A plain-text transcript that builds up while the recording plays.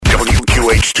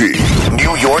WHT,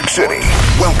 New York City.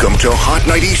 Welcome to Hot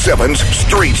 97's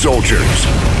Street Soldiers,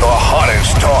 the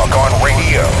hottest talk on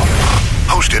radio.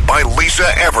 Hosted by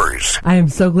Lisa Evers. I am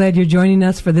so glad you're joining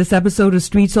us for this episode of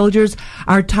Street Soldiers.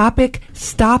 Our topic,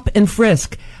 stop and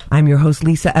frisk. I'm your host,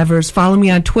 Lisa Evers. Follow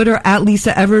me on Twitter at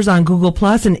Lisa Evers, on Google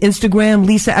Plus and Instagram,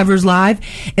 Lisa Evers Live,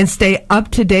 and stay up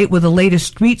to date with the latest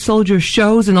Street Soldiers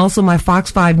shows and also my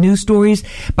Fox 5 news stories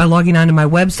by logging on to my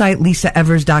website,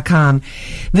 lisaevers.com.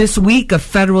 This week, a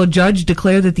federal judge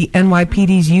declared that the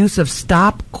NYPD's use of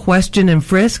stop, question, and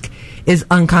frisk is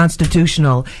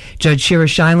unconstitutional. Judge Shira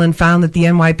Shineland found that the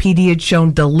NYPD had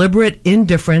shown deliberate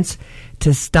indifference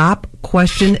to stop,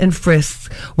 question, and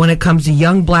frisk when it comes to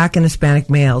young Black and Hispanic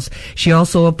males. She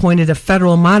also appointed a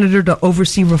federal monitor to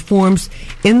oversee reforms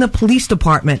in the police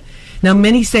department. Now,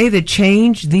 many say that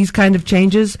these kind of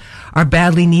changes are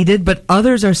badly needed, but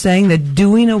others are saying that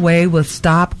doing away with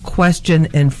stop, question,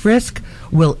 and frisk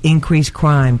will increase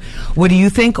crime. What do you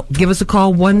think? Give us a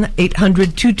call,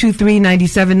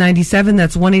 1-800-223-9797.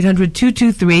 That's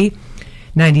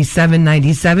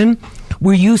 1-800-223-9797.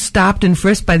 Were you stopped and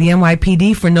frisked by the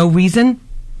NYPD for no reason?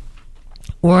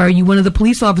 Or are you one of the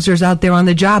police officers out there on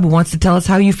the job who wants to tell us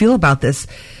how you feel about this?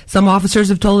 Some officers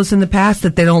have told us in the past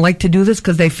that they don't like to do this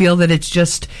because they feel that it's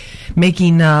just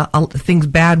making things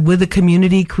bad with the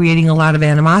community, creating a lot of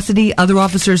animosity. Other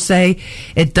officers say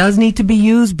it does need to be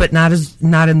used, but not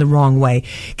in the wrong way.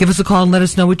 Give us a call and let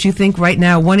us know what you think right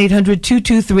now.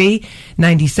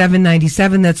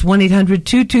 1-800-223-9797. That's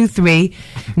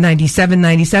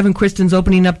 1-800-223-9797. Kristen's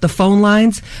opening up the phone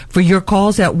lines for your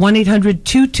calls at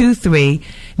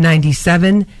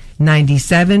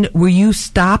 1-800-223-9797. Were you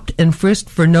stopped and frisked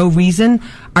for no reason?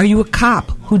 Are you a cop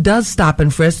who does stop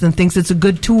and frisk and thinks it's a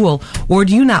good tool? Or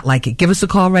do you not like it? Give us a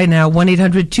call right now,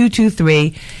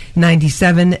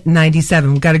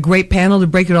 1-800-223-9797. We've got a great panel to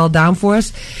break it all down for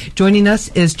us. Joining us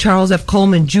is Charles F.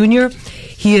 Coleman, Jr.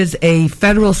 He is a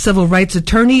federal civil rights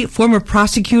attorney, former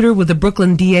prosecutor with the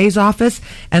Brooklyn DA's office,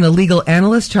 and a legal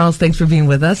analyst. Charles, thanks for being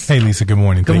with us. Hey, Lisa. Good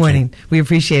morning. Good morning. We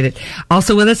appreciate it.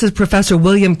 Also with us is Professor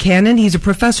William Cannon. He's a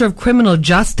professor of criminal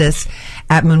justice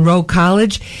at Monroe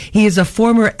College. He is a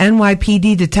former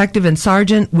NYPD detective and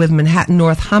sergeant with Manhattan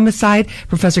North Homicide.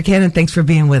 Professor Cannon, thanks for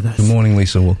being with us. Good morning,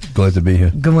 Lisa. Well, glad to be here.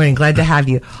 Good morning. Glad to have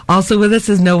you. Also with us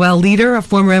is Noel Leader, a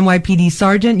former NYPD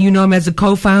sergeant. You know him as a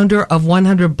co-founder of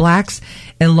 100 Blacks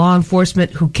and Law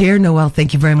Enforcement Who Care. Noel,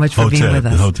 thank you very much for being with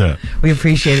us. We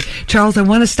appreciate it. Charles, I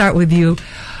want to start with you.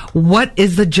 What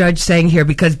is the judge saying here?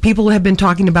 Because people have been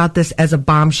talking about this as a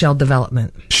bombshell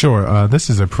development. Sure. This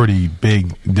is a pretty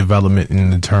big development in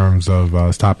the terms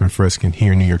of stop and frisk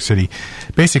here in New York City.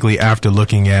 Basically, after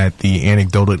looking at the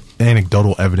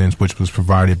anecdotal evidence which was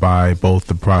provided by both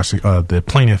the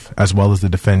plaintiff as well as the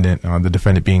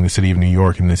defendant being the city of New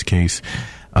York in this case,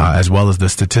 as well as the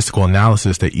statistical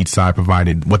analysis that each side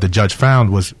provided, what the judge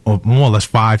found was more or less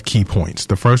 5 key points.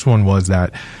 The first one was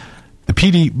that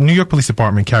the New York Police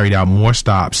Department carried out more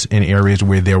stops in areas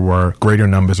where there were greater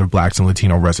numbers of Blacks and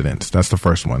Latino residents. That's the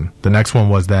first one. The next one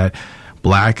was that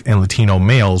Black and Latino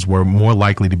males were more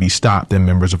likely to be stopped than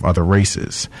members of other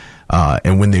races.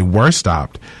 And when they were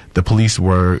stopped, the police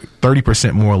were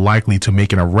 30% more likely to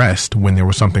make an arrest when there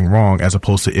was something wrong as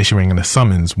opposed to issuing a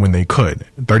summons when they could.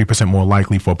 30% more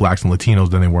likely for Blacks and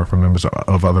Latinos than they were for members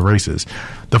of other races.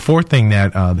 The fourth thing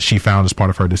that she found as part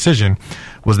of her decision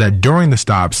was that during the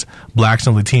stops, Blacks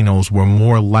and Latinos were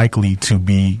more likely to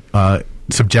be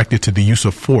subjected to the use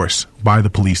of force by the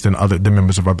police than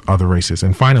members of other races.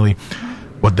 And finally,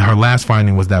 her last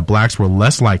finding was that Blacks were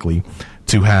less likely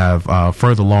to have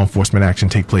further law enforcement action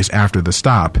take place after the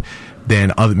stop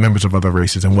than other members of other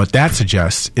races. And what that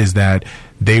suggests is that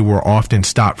they were often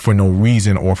stopped for no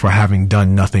reason or for having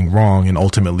done nothing wrong, and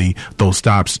ultimately those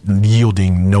stops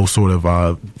yielding no sort of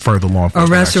further law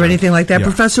enforcement arrest action. Or anything like that. Yeah.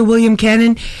 Professor William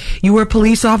Cannon, you were a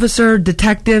police officer,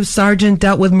 detective, sergeant,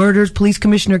 dealt with murders. Police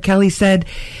Commissioner Kelly said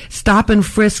stop and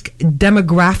frisk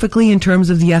demographically in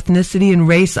terms of the ethnicity and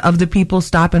race of the people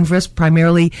stop and frisk,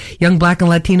 primarily young Black and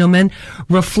Latino men,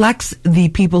 reflects the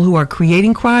people who are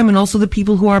creating crime and also the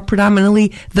people who are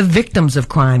predominantly the victims of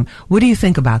crime. What do you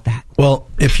think about that? Well,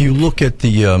 if you look at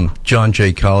the John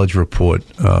Jay College report,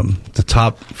 the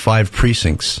top 5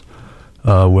 precincts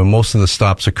where most of the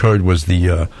stops occurred was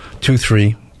the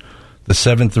 2-3, the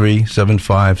 7-3, 7-5,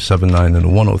 7-9, and the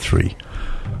 103,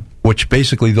 which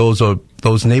basically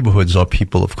those neighborhoods are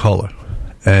people of color.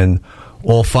 And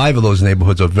all 5 of those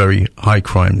neighborhoods are very high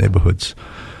crime neighborhoods.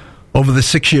 Over the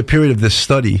 6-year period of this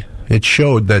study, it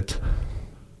showed that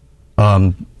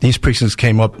these precincts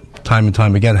came up time and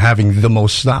time again having the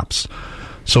most stops.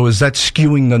 So is that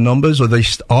skewing the numbers, or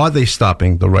are they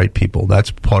stopping the right people?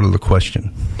 That's part of the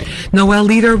question. Noel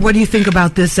Leader, what do you think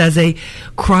about this as a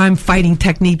crime-fighting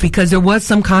technique? Because there was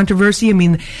some controversy. I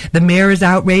mean, the mayor is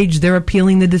outraged. They're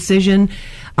appealing the decision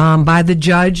by the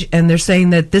judge, and they're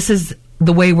saying that this is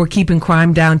the way we're keeping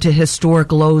crime down to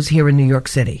historic lows here in New York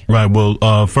City. Right.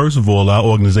 Well, first of all, our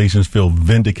organizations feel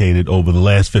vindicated. Over the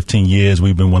last 15 years,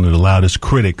 we've been one of the loudest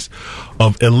critics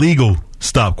of illegal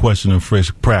stop, question, and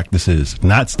frisk practices.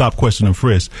 Not stop, question, and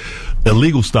frisk.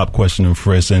 Illegal stop, question, and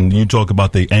frisk. And you talk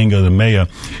about the anger of the mayor.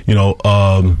 You know,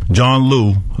 John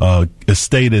Liu has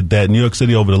stated that New York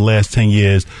City over the last 10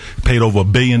 years paid over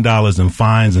 $1 billion in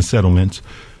fines and settlements.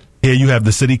 Here you have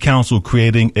the city council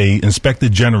creating a inspector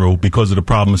general because of the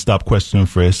problem of stop, question, and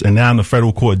frisk. And now the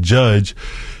federal court judge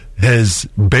has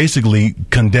basically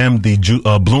condemned the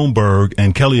Bloomberg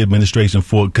and Kelly administration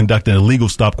for conducting illegal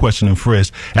stop, question, and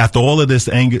frisk. After all of this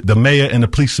anger, the mayor and the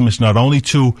police commissioner are the only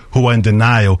two who are in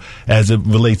denial as it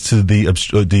relates to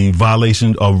the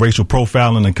violation of racial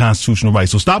profiling and constitutional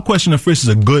rights. So stop, question, and frisk is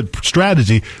a good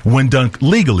strategy when done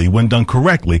legally, when done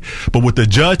correctly. But what the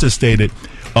judge has stated,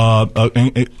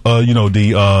 the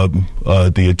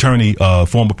attorney,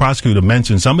 former prosecutor,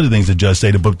 mentioned some of the things the judge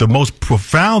stated, but the most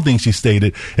profound thing she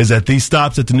stated is that these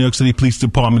stops that the New York City Police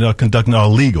Department are conducting are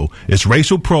illegal. It's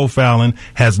racial profiling,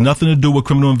 has nothing to do with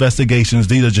criminal investigations.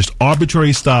 These are just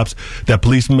arbitrary stops that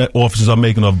police officers are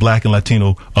making of black and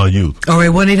Latino youth. All right,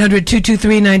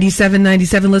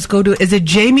 1-800-223-9797. Let's go to, is it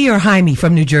Jamie or Jaime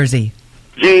from New Jersey?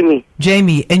 Jamie.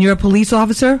 Jamie, and you're a police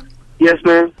officer? Yes,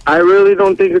 ma'am. I really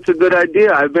don't think it's a good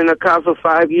idea. I've been a cop for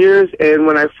 5 years, and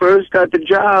when I first got the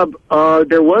job,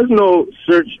 there was no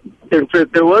search and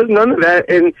frisk. There was none of that,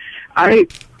 and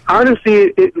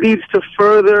honestly, it leads to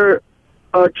further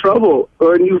trouble.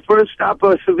 When you first stop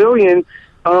a civilian,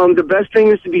 the best thing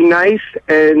is to be nice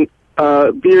and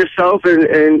be yourself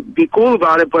and be cool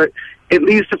about it, but it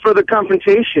leads to further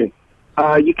confrontation.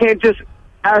 You can't just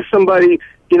ask somebody,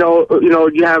 do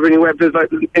you have any weapons,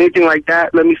 anything like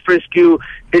that? Let me frisk you.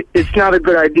 It's not a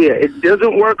good idea. It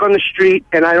doesn't work on the street,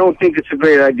 and I don't think it's a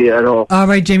great idea at all. All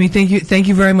right, Jamie, thank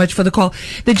you very much for the call.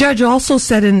 The judge also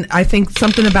said, I think,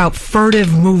 something about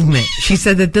furtive movement. She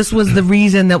said that this was the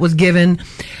reason that was given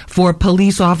for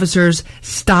police officers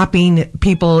stopping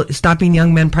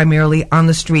young men primarily on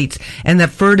the streets, and that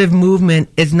furtive movement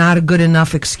is not a good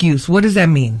enough excuse. What does that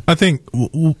mean? I think,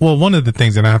 well, one of the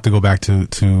things, and I have to go back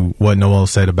to what Noel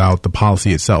said about the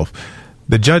policy itself.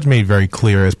 The judge made very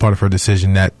clear as part of her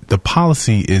decision that the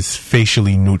policy is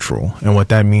facially neutral. And what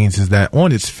that means is that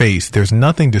on its face, there's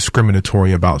nothing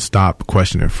discriminatory about stop,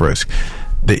 question, and frisk.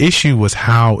 The issue was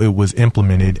how it was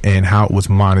implemented and how it was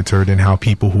monitored and how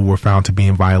people who were found to be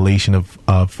in violation of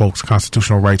folks'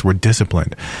 constitutional rights were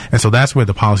disciplined. And so that's where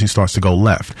the policy starts to go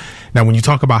left. Now, when you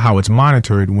talk about how it's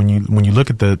monitored, when you look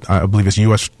at the, I believe it's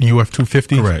UF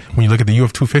 250. Correct. When you look at the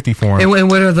UF 250 form. And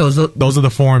what are those? Those are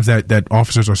the forms that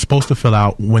officers are supposed to fill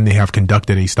out when they have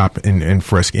conducted a stop and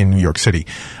frisk in New York City.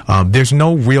 There's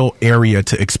no real area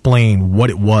to explain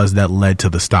what it was that led to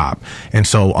the stop. And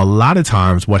so a lot of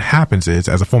times what happens is,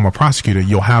 as a former prosecutor,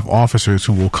 you'll have officers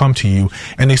who will come to you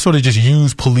and they sort of just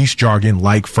use police jargon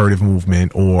like furtive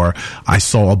movement or I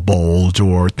saw a bulge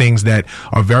or things that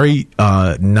are very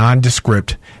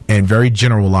nondescript and very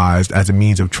generalized as a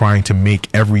means of trying to make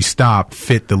every stop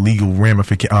fit the legal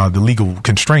the legal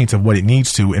constraints of what it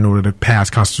needs to in order to pass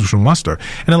constitutional muster.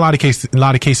 And in a lot of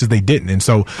cases they didn't. And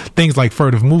so things like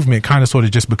furtive movement kind of sort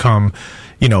of just become,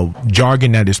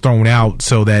 jargon that is thrown out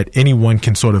so that anyone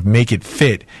can sort of make it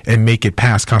fit and make it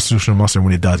pass constitutional muster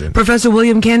when it doesn't. Professor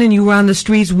William Cannon, you were on the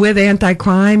streets with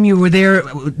anti-crime. You were there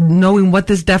knowing what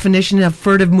this definition of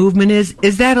furtive movement is.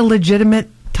 Is that a legitimate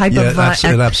type of it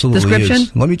absolutely description?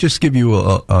 Is. Let me just give you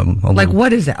a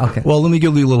what is that? Okay. Well, let me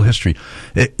give you a little history.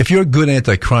 If you're a good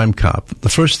anti-crime cop, the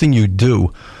first thing you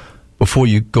do before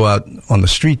you go out on the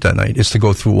street that night is to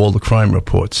go through all the crime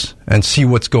reports and see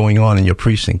what's going on in your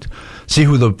precinct. See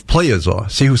who the players are.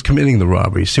 See who's committing the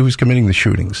robberies. See who's committing the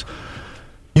shootings.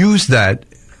 Use that,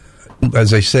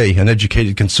 as they say, an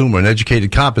educated consumer. An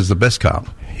educated cop is the best cop.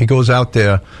 He goes out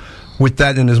there with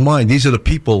that in his mind. These are the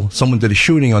people, someone did a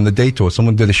shooting on the day tour,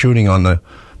 someone did a shooting on the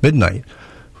midnight,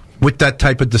 with that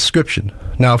type of description.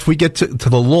 Now, if we get to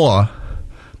the law,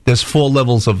 there's 4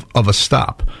 levels of a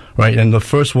stop, right? And the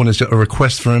first one is a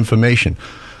request for information.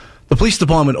 The police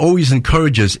department always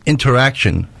encourages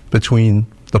interaction between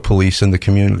the police and the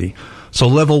community. So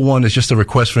level 1 is just a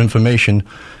request for information.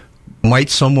 Might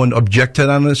someone object to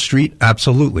that on the street?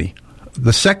 Absolutely.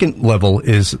 The second level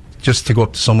is just to go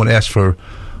up to someone, ask for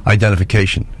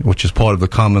identification, which is part of the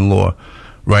common law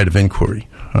right of inquiry.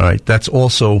 All right, that's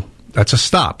also That's a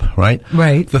stop, right?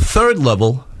 Right. The third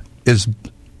level is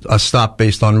a stop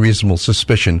based on reasonable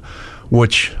suspicion,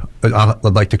 which I'd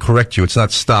like to correct you. It's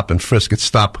not stop and frisk. It's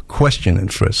stop, question,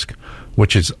 and frisk,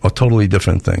 which is a totally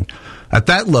different thing. At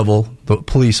that level, the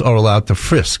police are allowed to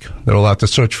frisk. They're allowed to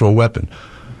search for a weapon.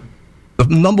 The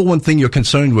number one thing you're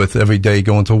concerned with every day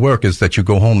going to work is that you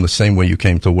go home the same way you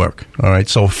came to work. All right.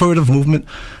 So furtive movement,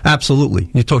 absolutely.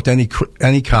 You talk to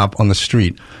any cop on the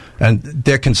street, and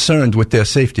they're concerned with their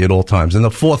safety at all times. And the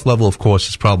fourth level, of course,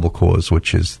 is probable cause,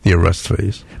 which is the arrest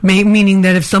phase. Meaning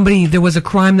that if there was a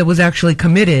crime that was actually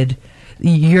committed,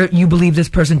 you believe this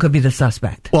person could be the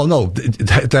suspect. Well, no,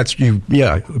 that's you.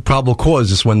 Yeah, probable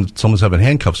cause is when someone's having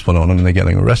handcuffs put on them and they're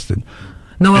getting arrested.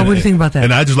 No, what do you think about that?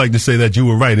 And I just like to say that you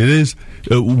were right. It is,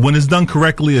 when it's done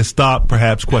correctly, a stop,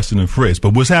 perhaps question and frisk.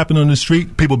 But what's happening on the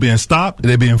street, people being stopped,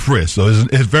 they're being frisked. So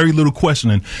it's very little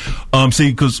questioning.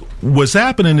 Because what's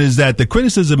happening is that the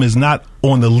criticism is not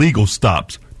on the legal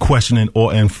stops, questioning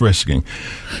and frisking.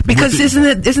 Because isn't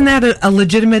that a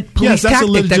legitimate police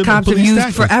tactic that cops have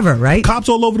used forever, right? Cops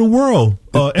all over the world.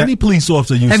 Any police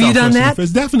officer use. Have you done that?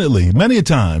 Definitely, many a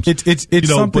times. It's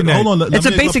something that, hold on, it's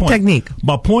a basic technique.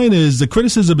 My point is the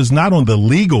criticism is not on the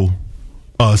legal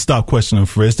stop, question, and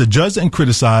frisk. The judge didn't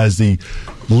criticize the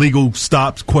legal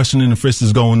stops, questioning, and frisk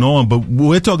is going on, but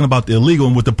we're talking about the illegal.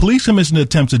 And what the police commissioner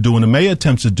attempts to do and the mayor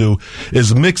attempts to do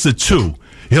is mix the two.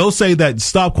 He'll say that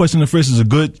stop, question, and frisk is a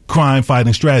good crime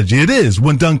fighting strategy. It is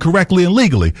when done correctly and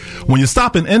legally. When you're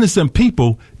stopping innocent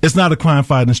people, it's not a crime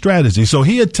fighting strategy. So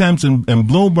he attempts, and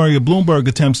Bloomberg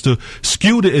attempts to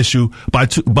skew the issue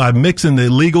by mixing the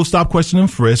legal stop, question,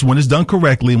 and frisk when it's done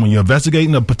correctly, when you're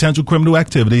investigating a potential criminal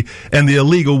activity, and the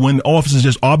illegal when officers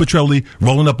just arbitrarily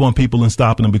rolling up on people and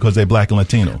stopping them because they're black and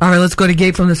Latino. All right, let's go to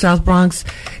Gate from the South Bronx.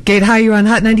 Gate, hi, you're on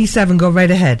Hot 97. Go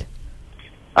right ahead.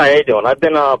 Hi, how you doing? I've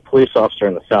been a police officer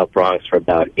in the South Bronx for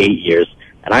about 8 years,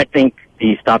 and I think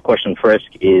the stop, question, frisk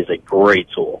is a great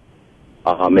tool.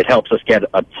 It helps us get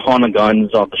a ton of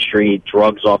guns off the street,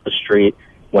 drugs off the street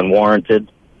when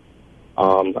warranted.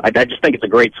 I just think it's a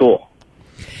great tool.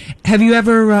 Have you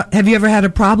ever had a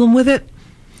problem with it?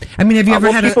 I mean, have you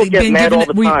ever had people get mad all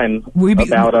the time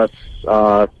about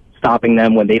us stopping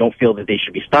them when they don't feel that they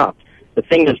should be stopped. The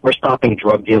thing is, we're stopping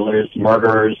drug dealers,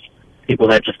 murderers, people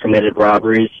that just committed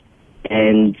robberies,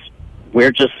 and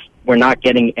we're not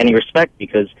getting any respect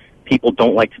because people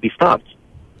don't like to be stopped.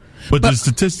 But the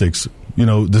statistics,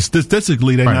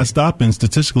 statistically, they're not stopping.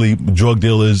 Statistically, drug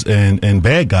dealers and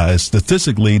bad guys,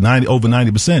 statistically, over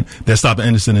 90%, they're stopping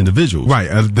innocent individuals. Right.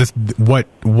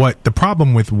 What the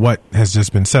problem with what has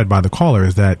just been said by the caller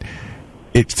is that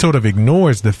it sort of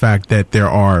ignores the fact that there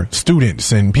are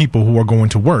students and people who are going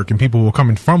to work and people who are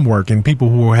coming from work and people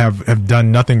who have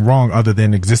done nothing wrong other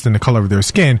than exist in the color of their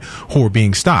skin who are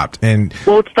being stopped.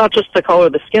 Well, it's not just the color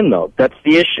of the skin, though. That's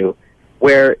the issue.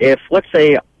 Where if, let's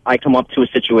say, I come up to a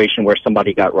situation where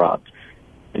somebody got robbed,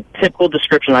 the typical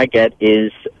description I get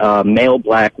is male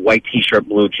black, white T-shirt,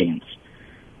 blue jeans.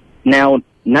 Now,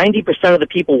 90% of the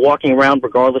people walking around,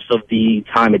 regardless of the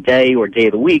time of day or day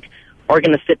of the week, are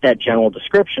going to fit that general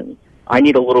description. I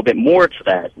need a little bit more to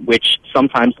that, which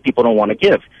sometimes people don't want to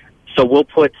give. So we'll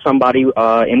put somebody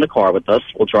in the car with us.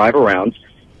 We'll drive around.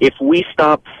 If we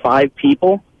stop 5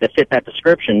 people that fit that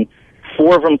description,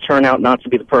 4 of them turn out not to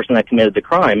be the person that committed the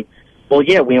crime. Well,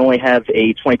 yeah, we only have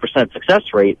a 20% success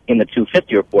rate in the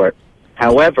 250 report.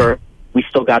 However, we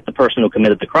still got the person who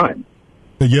committed the crime.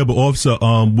 Yeah, but officer,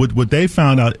 what they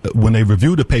found out when they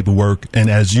reviewed the paperwork, and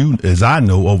as I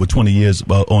know, over 20 years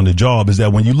on the job, is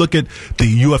that when you look at the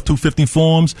UF 250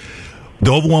 forms,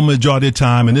 the overwhelming majority of the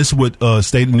time, and this is what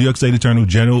New York State Attorney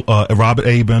General Robert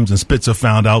Abrams and Spitzer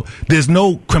found out, there's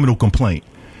no criminal complaint.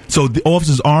 So the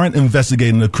officers aren't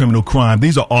investigating a criminal crime.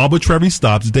 These are arbitrary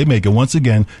stops that they make. And once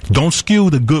again, don't skew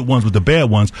the good ones with the bad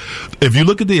ones. If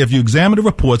you examine the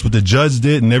reports, what the judge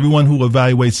did, and everyone who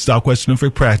evaluates stop, question, and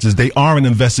frisk practice, they aren't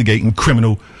investigating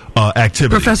criminal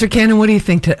activity. Professor Cannon, what do you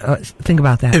think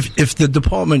about that? If the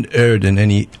department erred in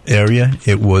any area,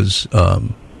 it was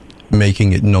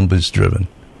making it numbers driven,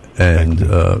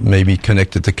 and maybe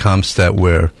connected to CompStat,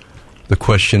 where the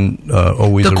question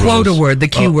always the arose, quota word, the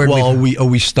keyword. Well, are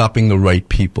we stopping the right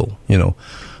people?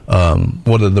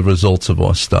 What are the results of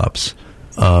our stops?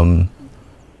 And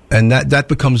that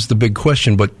becomes the big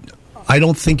question. But I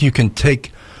don't think you can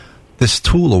take this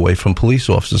tool away from police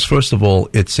officers. First of all,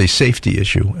 it's a safety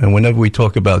issue, and whenever we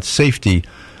talk about safety,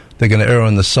 they're going to err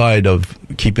on the side of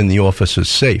keeping the officers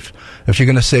safe. If you're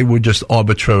going to say we're just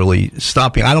arbitrarily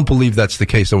stopping, I don't believe that's the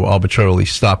case, that we're arbitrarily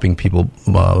stopping people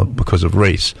because of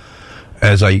race.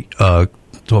 As I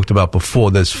talked about before,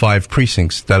 there's 5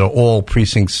 precincts that are all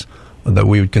precincts that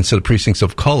we would consider precincts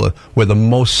of color, where the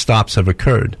most stops have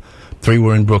occurred. 3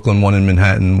 were in Brooklyn, 1 in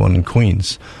Manhattan, 1 in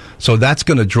Queens. So that's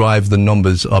going to drive the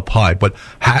numbers up high. But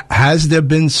has there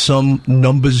been some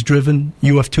numbers-driven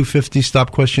UF 250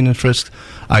 stop, question, and frisk?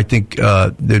 I think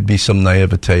there'd be some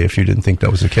naivete if you didn't think that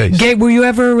was the case. Gabe, were you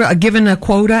ever given a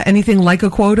quota, anything like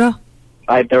a quota?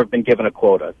 I've never been given a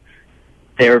quota.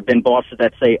 There have been bosses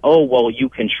that say, oh, well, you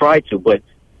can try to, but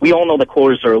we all know the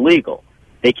quotas are illegal.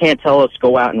 They can't tell us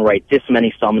go out and write this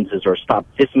many summonses or stop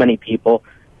this many people,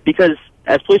 because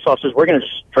as police officers, we're going to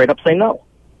just straight up say no.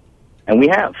 And we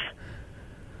have.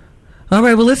 All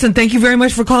right. Well, listen, thank you very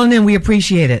much for calling in. We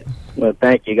appreciate it. Well,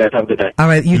 thank you. Guys, have a good day. All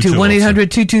right. You too.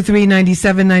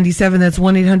 1-800-223-9797. That's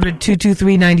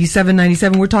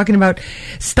 1-800-223-9797. We're talking about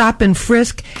stop and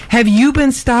frisk. Have you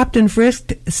been stopped and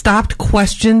frisked? Stopped,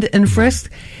 questioned, and frisked?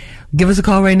 Give us a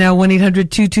call right now,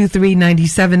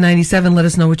 1-800-223-9797. Let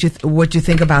us know what you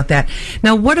think about that.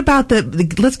 Now, what about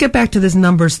let's get back to this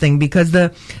numbers thing, because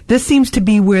this seems to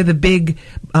be where the big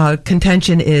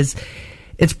contention is.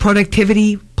 It's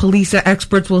productivity. Police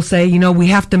experts will say, we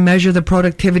have to measure the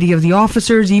productivity of the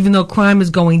officers. Even though crime is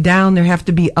going down, there have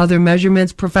to be other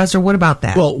measurements. Professor, what about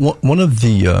that? Well, one of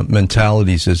the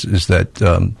mentalities is that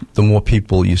the more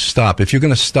people you stop, if you're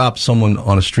going to stop someone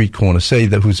on a street corner, say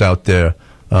that who's out there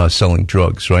selling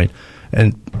drugs, right?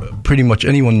 And pretty much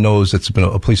anyone knows that's been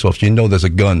a police officer, there's a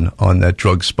gun on that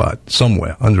drug spot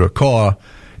somewhere, under a car.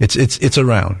 It's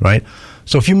around, right?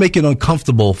 So if you make it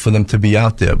uncomfortable for them to be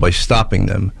out there by stopping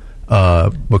them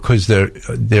because they're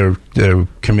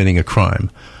committing a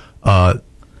crime,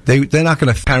 they're not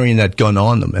going to carry that gun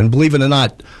on them. And believe it or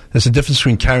not, there's a difference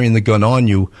between carrying the gun on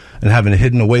you and having it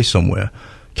hidden away somewhere.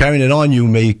 Carrying it on you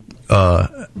may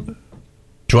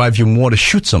drive you more to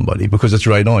shoot somebody because it's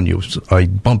right on you. I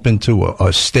bump into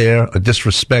a stare, a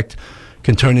disrespect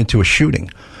can turn into a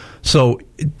shooting. So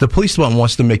the police department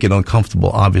wants to make it uncomfortable,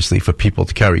 obviously, for people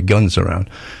to carry guns around.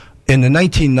 In the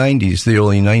 1990s, the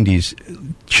early 90s,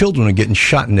 children are getting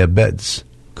shot in their beds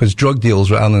because drug dealers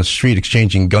were out on the street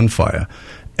exchanging gunfire.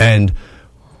 And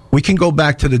we can go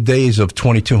back to the days of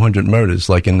 2,200 murders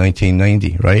like in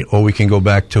 1990, right? Or we can go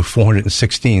back to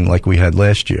 416 like we had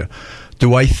last year.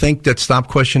 Do I think that stop,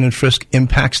 question, and frisk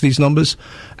impacts these numbers?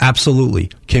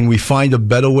 Absolutely. Can we find a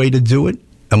better way to do it?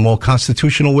 A more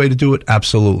constitutional way to do it?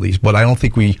 Absolutely. But I don't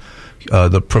think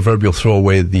the proverbial throw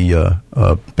away the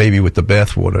baby with the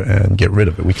bathwater and get rid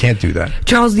of it. We can't do that.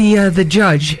 Charles, the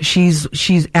judge,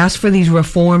 she's asked for these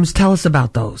reforms. Tell us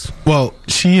about those. Well,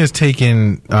 she has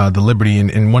taken the liberty,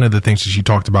 and one of the things that she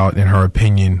talked about in her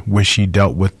opinion, which she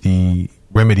dealt with the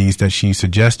remedies that she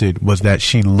suggested, was that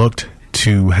she looked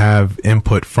to have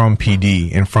input from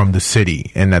PD and from the city,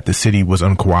 and that the city was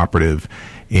uncooperative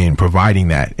in providing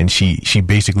that. And she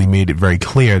basically made it very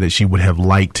clear that she would have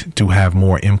liked to have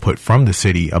more input from the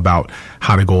city about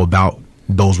how to go about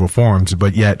those reforms,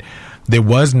 but yet there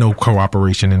was no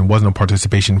cooperation and was no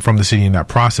participation from the city in that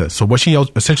process. So what she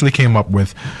essentially came up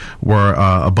with were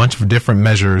a bunch of different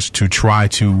measures to try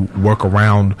to work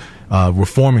around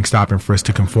reforming stop and frisk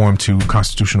to conform to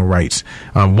constitutional rights.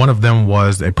 One of them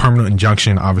was a permanent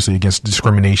injunction, obviously, against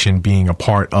discrimination being a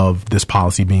part of this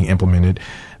policy being implemented.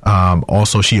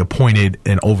 Also, she appointed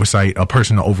a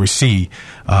person to oversee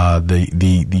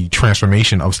the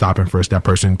transformation of stop and frisk. That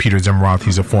person, Peter Zimroth,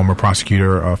 he's a former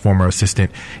prosecutor, a former assistant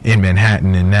in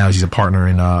Manhattan, and now he's a partner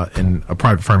in a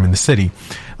private firm in the city.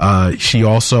 She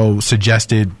also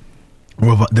suggested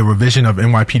the revision of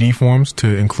NYPD forms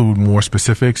to include more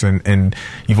specifics, and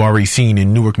you've already seen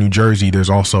in Newark, New Jersey, there's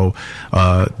also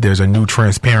there's a new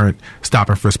transparent stop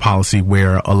and frisk policy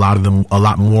where a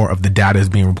lot more of the data is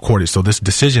being recorded. So this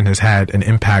decision has had an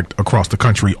impact across the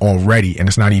country already, and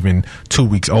it's not even 2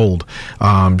 weeks old.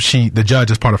 The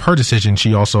judge, as part of her decision,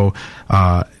 she also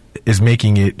is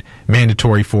making it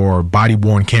mandatory for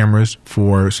body-worn cameras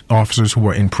for officers who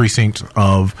are in precincts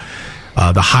of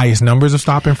the highest numbers of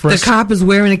stop and frisk. The cop is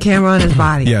wearing a camera on his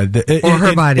body. Yeah. Or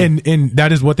her body. And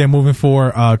that is what they're moving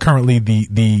for. Currently,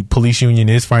 the police union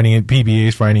is fighting it. PBA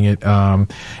is fighting it.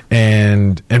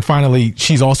 And finally,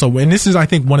 she's also, and this is, I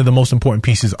think, one of the most important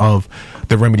pieces of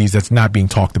the remedies that's not being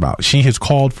talked about. She has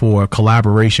called for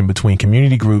collaboration between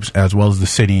community groups as well as the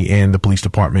city and the police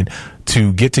department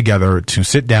to get together, to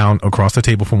sit down across the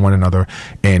table from one another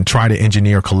and try to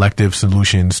engineer collective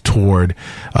solutions toward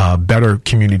better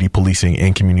community policing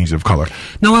in communities of color.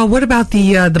 Noel, what about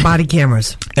the body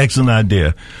cameras? Excellent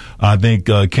idea. I think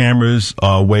cameras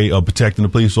are a way of protecting the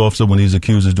police officer when he's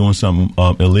accused of doing something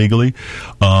illegally.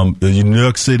 New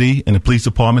York City and the police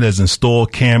department has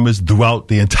installed cameras throughout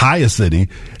the entire city,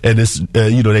 and it's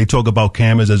they talk about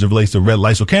cameras as it relates to red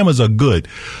lights. So cameras are good.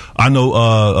 I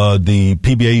know the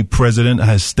PBA president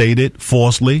has stated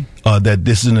falsely that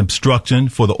this is an obstruction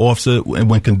for the officer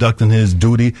when conducting his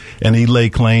duty, and he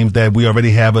laid claims that we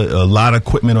already have a lot of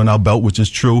equipment on our belt, which is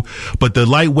true. But the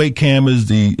lightweight cameras,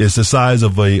 it's the size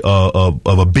of a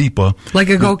beeper, like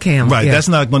a Go Cam, right? Yeah. That's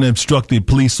not going to obstruct the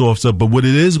police officer. But what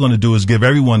it is going to do is give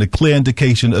everyone a clear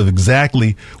indication of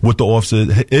exactly what the officer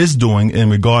is doing in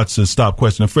regards to stop,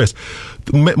 question, and frisk.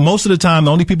 Most of the time,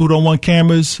 the only people who don't want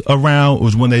cameras around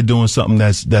is when they're doing something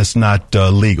that's not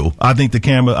legal. I think the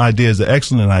camera idea is an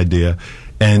excellent idea.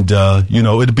 And,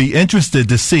 it'd be interested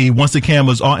to see, once the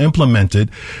cameras are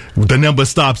implemented, the number of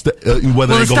stops, whether they go down. Well,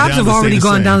 the stops have already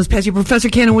gone down this past year. Professor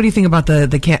Cannon, what do you think about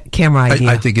the camera idea?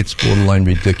 I think it's borderline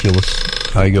ridiculous.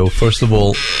 First of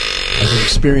all, as an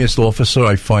experienced officer,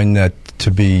 I find that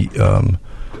to be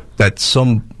that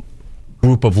some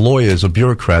group of lawyers or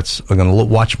bureaucrats are going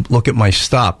to look at my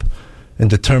stop and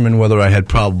determine whether I had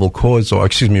probable cause or,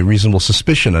 reasonable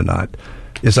suspicion or not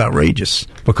is outrageous,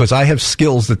 because I have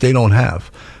skills that they don't have.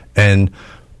 And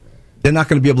they're not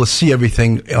going to be able to see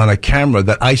everything on a camera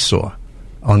that I saw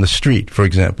on the street, for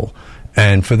example.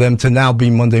 And for them to now be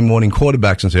Monday morning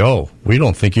quarterbacks and say, oh, we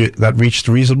don't think that reached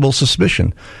reasonable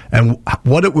suspicion. And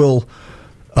what it will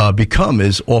become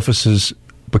is officers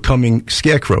becoming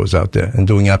scarecrows out there and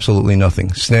doing absolutely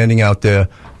nothing, standing out there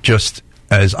just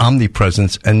as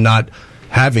omnipresence and not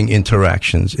having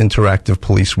interactive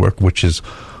police work, which is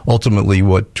ultimately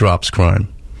what drops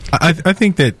crime. I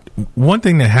think that one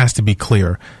thing that has to be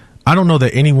clear, I don't know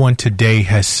that anyone today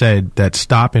has said that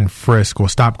stop and frisk or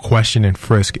stop, question, and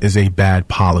frisk is a bad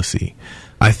policy.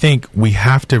 I think we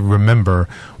have to remember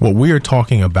what we are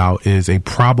talking about is a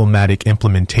problematic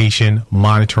implementation,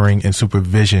 monitoring, and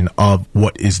supervision of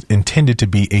what is intended to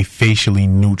be a facially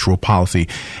neutral policy.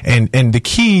 And the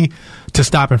key to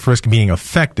stop and frisk being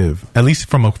effective, at least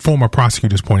from a former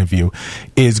prosecutor's point of view,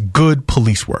 is good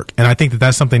police work. And I think that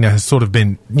that's something that has sort of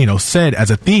been, said as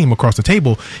a theme across the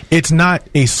table. It's not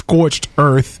a scorched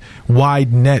earth,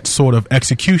 wide net sort of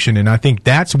execution. And I think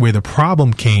that's where the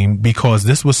problem came, because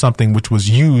this was something which was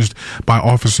used by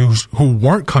officers who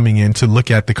weren't coming in to look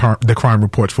at the crime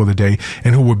reports for the day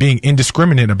and who were being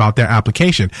indiscriminate about their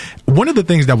application. One of the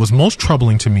things that was most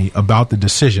troubling to me about the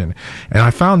decision, and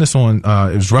I found this on,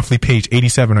 it was roughly page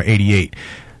 87 or 88.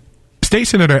 State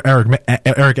Senator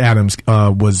Eric Adams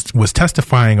was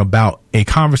testifying about a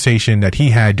conversation that he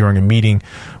had during a meeting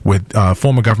with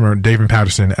former Governor David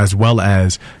Paterson as well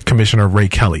as Commissioner Ray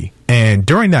Kelly. And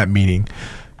during that meeting,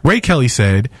 Ray Kelly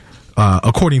said,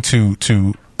 according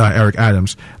to Eric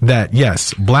Adams, that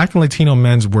yes, Black and Latino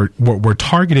men were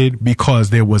targeted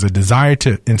because there was a desire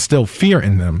to instill fear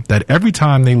in them that every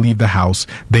time they leave the house,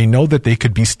 they know that they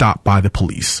could be stopped by the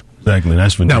police. Exactly.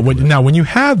 That's ridiculous. Now, when you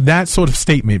have that sort of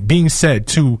statement being said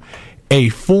to a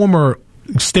former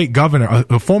state governor,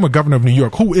 a former governor of New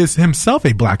York, who is himself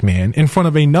a black man, in front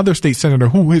of another state senator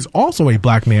who is also a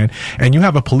black man, and you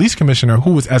have a police commissioner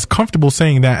who is as comfortable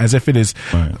saying that as if it is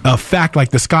a fact like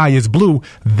the sky is blue,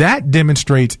 that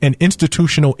demonstrates an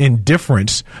institutional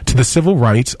indifference to the civil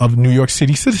rights of New York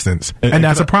City citizens. And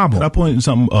that's a problem. Can I point out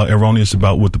something erroneous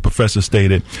about what the professor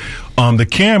stated? The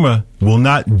camera will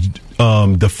not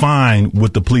define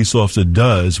what the police officer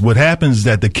does. What happens is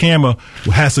that the camera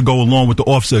has to go along with the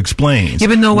officer explains.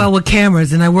 Even though, well, with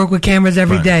cameras, and I work with cameras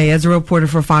every day as a reporter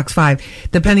for Fox 5,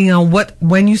 depending on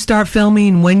when you start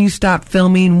filming, when you stop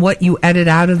filming, what you edit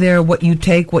out of there, what you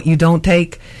take, what you don't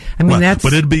take. I mean, that's...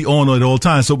 But it'd be on at all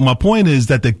times. So my point is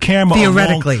that the camera...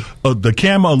 Theoretically.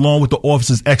 Along with the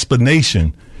officer's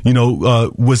explanation...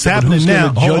 what's happening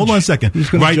now, hold on a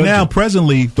second. Right now,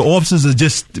 presently, the officers are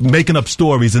just making up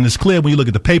stories, and it's clear when you look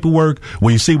at the paperwork,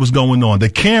 when you see what's going on. The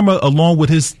camera, along with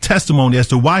his testimony as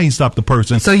to why he stopped the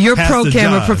person. So you're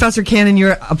pro-camera. Professor Cannon,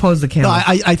 you're opposed to camera.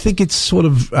 No, I think it's sort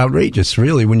of outrageous,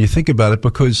 really, when you think about it,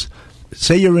 because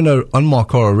say you're in an unmarked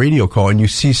car or a radio car and you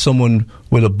see someone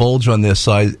with a bulge on their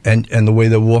side and the way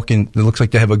they're walking, it looks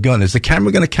like they have a gun. Is the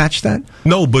camera going to catch that?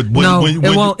 No, but it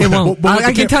won't.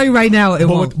 I can tell you right now, it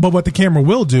won't. But what the camera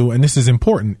will do, and this is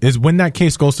important, is when that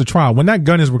case goes to trial, when that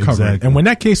gun is recovered, and when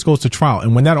that case goes to trial,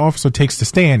 and when that officer takes the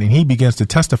stand and he begins to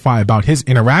testify about his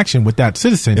interaction with that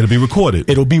citizen, it'll be recorded.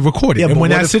 Yeah, and when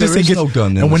that citizen gets no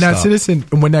gun, and when that citizen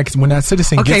gets on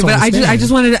the stand,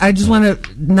 I just want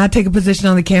to not take a position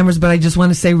on the cameras, but I just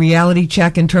want to say reality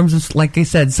check in terms of, like I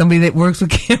said, somebody that works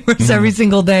with cameras every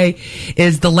single day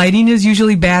is the lighting is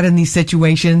usually bad in these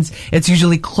situations. It's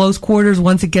usually close quarters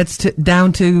once it gets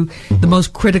down to the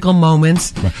most critical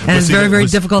moments. Right. And it's very, very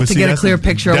difficult to get a clear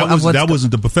picture of what's... That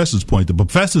wasn't the professor's point. The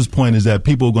professor's point is that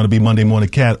people are going to be Monday morning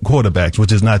quarterbacks,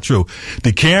 which is not true.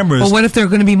 The cameras... Well, what if they're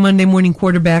going to be Monday morning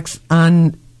quarterbacks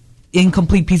on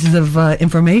incomplete pieces of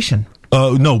information?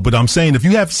 No, but I'm saying if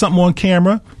you have something on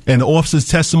camera and the officer's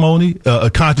testimony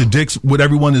contradicts what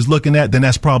everyone is looking at, then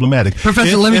that's problematic.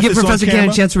 Professor, let me give Professor Cannon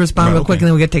a chance to respond real quick, and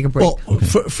then we're going to take a break. Well,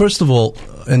 first of all,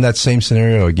 in that same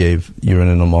scenario I gave, you're in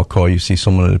a normal car, you see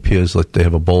someone that appears like they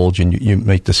have a bulge, and you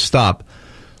make the stop.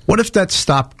 What if that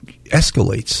stop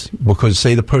escalates because,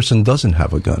 say, the person doesn't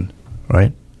have a gun,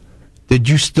 right? Did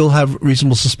you still have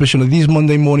reasonable suspicion of these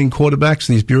Monday morning quarterbacks,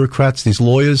 these bureaucrats, these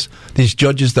lawyers, these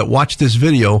judges that watch this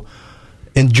video?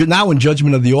 And now, in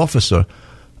judgment of the officer,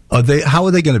 how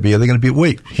are they going to be? Are they going to be,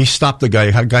 wait, he stopped the guy.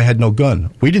 The guy had no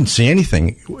gun. We didn't see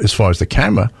anything as far as the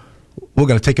camera. We're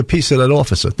going to take a piece of that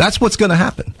officer. That's what's going to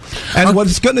happen. And what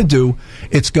it's going to do,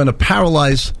 it's going to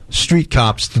paralyze street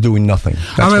cops to doing nothing.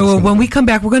 All right, well, when we come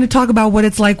back, we're going to talk about what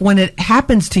it's like when it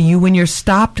happens to you, when you're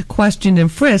stopped, questioned, and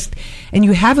frisked, and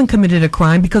you haven't committed a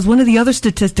crime, because one of the other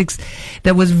statistics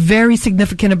that was very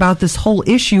significant about this whole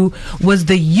issue was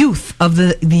the youth of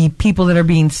the people that are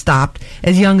being stopped,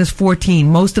 as young as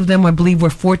 14. Most of them, I believe, were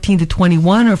 14 to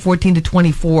 21 or 14 to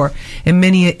 24, and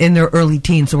many in their early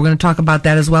teens. So we're going to talk about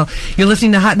that as well. You're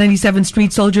listening to Hot 97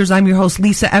 Street Soldiers. I'm your host,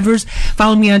 Lisa Evers.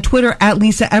 Follow me on Twitter,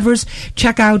 @Lisa Evers.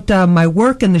 Check out my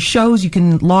work and the shows. You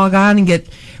can log on and get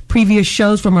previous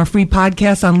shows from our free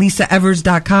podcast on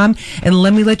lisaevers.com. And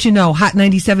let me let you know, Hot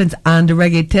 97's on the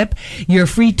Reggae Tip. Your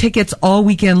free tickets all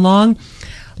weekend long.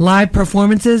 Live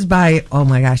performances by, oh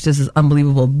my gosh, this is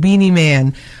unbelievable, Beanie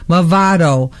Man,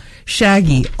 Movado,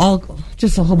 Shaggy,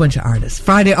 just a whole bunch of artists.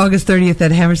 Friday, August 30th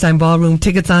at Hammerstein Ballroom.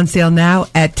 Tickets on sale now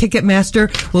at Ticketmaster.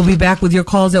 We'll be back with your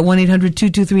calls at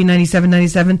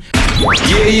 1-800-223-9797.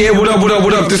 Yeah,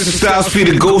 what up? This is Styles P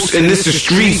the Ghost, and this is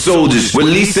Street Soldiers with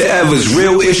Lisa Evers.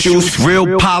 Real issues,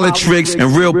 real politics,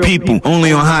 and real people.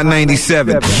 Only on Hot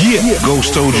 97. Yeah,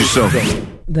 Ghost told you so.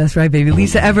 That's right, baby.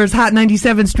 Lisa Evers, Hot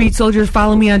 97 Street Soldiers.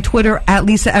 Follow me on Twitter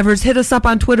 @Lisa Evers. Hit us up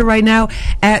on Twitter right now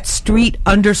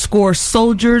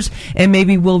 @Street_Soldiers, and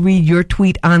maybe we'll read your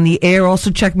tweet on the air.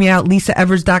 Also, check me out,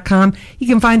 lisaevers.com. You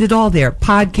can find it all there.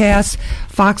 Podcasts,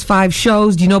 Fox 5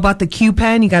 shows. Do you know about the Q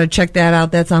Pen? You got to check that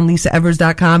out. That's on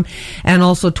lisaevers.com. And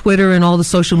also Twitter, and all the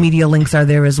social media links are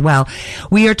there as well.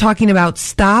 We are talking about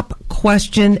stop,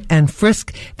 question, and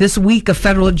frisk. This week, a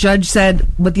federal judge said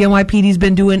what the NYPD's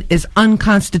been doing is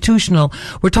unconstitutional.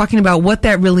 We're talking about what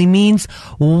that really means,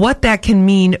 what that can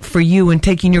mean for you, and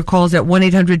taking your calls at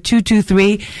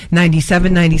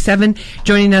 1-800-223-9797.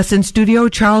 Joining us in studio,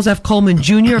 Charles F. Coleman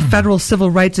Jr., federal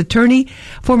civil rights attorney,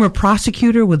 former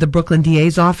prosecutor with the Brooklyn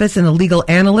DA's office, and a legal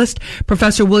analyst.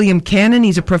 Professor William Cannon,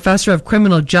 he's a professor of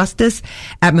criminal justice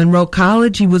at Monroe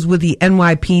College. He was with the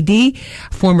NYPD,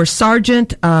 former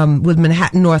sergeant with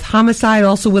Manhattan North Homicide.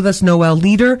 Also with us, Noel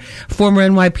Leader, former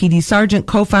NYPD sergeant,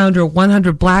 co-founder of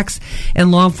 100 Blacks and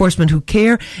Law Enforcement Who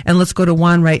Care. And let's go to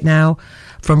Juan right now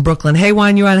from Brooklyn. Hey,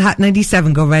 Juan, you're on Hot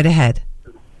 97. Go right ahead.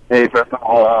 Hey, first of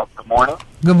all, good morning.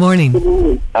 Good morning.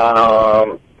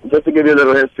 Just to give you a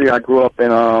little history, I grew up in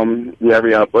the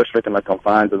area of Bushwick in the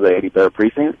confines of the 83rd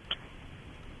Precinct.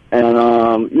 And,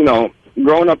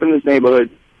 growing up in this neighborhood,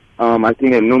 I've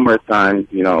seen it numerous times.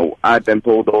 I've been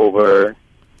pulled over.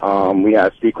 We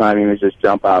had street crime units just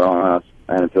jump out on us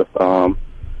and just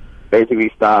basically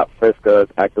stop, frisk us,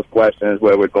 ask us questions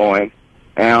where we're going.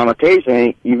 And on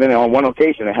occasion, even on one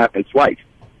occasion, it happened twice.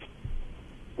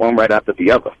 One right after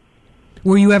the other.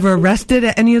 Were you ever arrested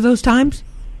at any of those times?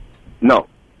 No,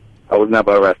 I was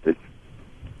never arrested.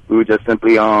 We were just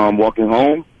simply walking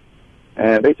home.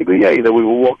 And basically, either we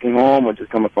were walking home or just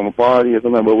coming from a party or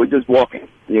something, but we're just walking,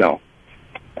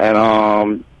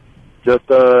 And just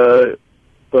to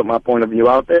put my point of view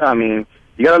out there, I mean,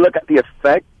 you got to look at the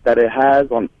effect that it has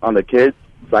on the kids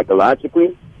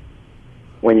psychologically.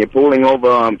 When you're pulling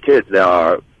over kids that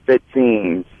are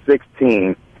 15,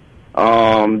 16,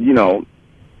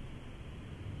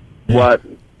 what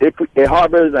it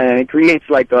harbors and it creates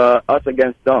like a us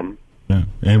against them kind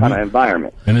of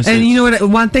environment. And you know what,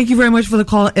 Juan, thank you very much for the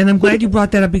call, and I'm glad you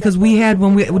brought that up, because we had,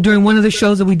 during one of the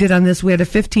shows that we did on this, we had a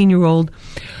 15-year-old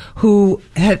who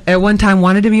had at one time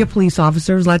wanted to be a police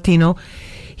officer, was Latino.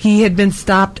 He had been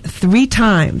stopped 3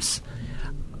 times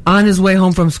on his way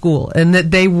home from school, and that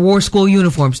they wore school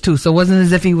uniforms too. So it wasn't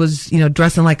as if he was,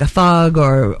 dressing like a thug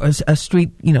or a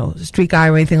street guy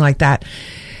or anything like that.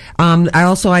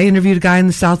 I interviewed a guy in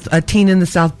the South, a teen in the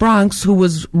South Bronx, who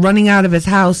was running out of his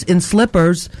house in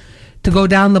slippers to go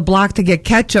down the block to get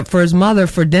ketchup for his mother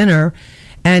for dinner.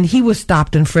 And he was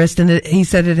stopped and frisked, and he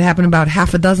said it happened about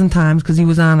half a dozen times because he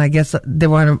was on, I guess, they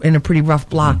were in a pretty rough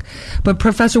block. But,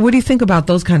 Professor, what do you think about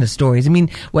those kind of stories? I mean,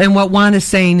 and what Juan is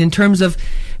saying in terms of,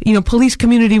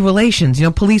 police-community relations.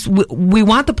 Police, we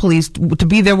want the police to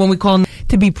be there when we call them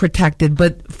to be protected,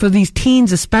 but for these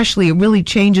teens especially, it really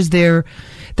changes their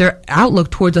outlook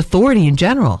towards authority in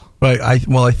general. Right. I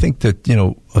think that,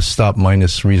 a stop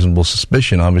minus reasonable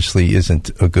suspicion obviously isn't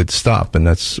a good stop, and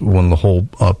that's one of the whole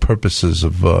purposes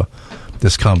of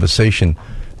this conversation.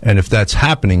 And if that's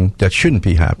happening, that shouldn't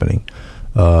be happening.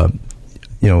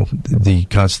 The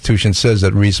Constitution says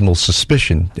that reasonable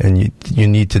suspicion, and you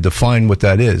need to define what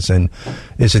that is. And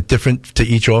is it different to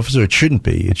each officer? It shouldn't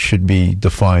be. It should be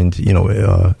defined, in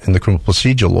the criminal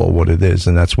procedure law what it is,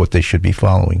 and that's what they should be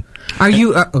following. Are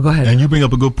you? Go ahead. And you bring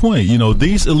up a good point.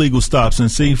 These illegal stops, and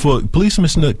see, for Police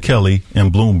Commissioner Kelly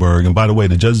and Bloomberg, and by the way,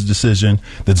 the judge's decision,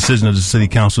 the decision of the city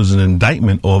council is an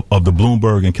indictment of the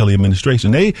Bloomberg and Kelly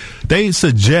administration. They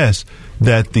suggest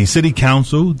that the city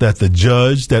council, that the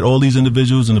judge, that all these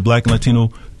individuals in the Black and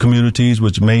Latino communities,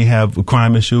 which may have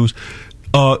crime issues,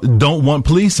 don't want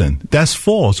policing. That's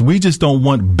false. We just don't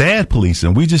want bad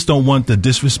policing. We just don't want the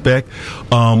disrespect,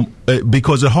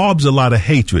 because it harbors a lot of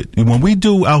hatred. And when we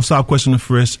do our Stop, Question, and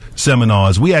Frisk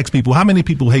seminars, we ask people, how many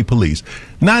people hate police?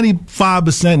 95%,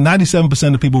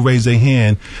 97% of people raise their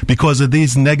hand because of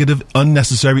these negative,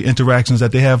 unnecessary interactions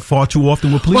that they have far too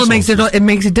often with police. Well, it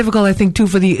makes it difficult, I think, too,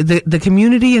 for the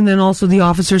community and then also the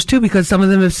officers too, because some of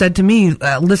them have said to me,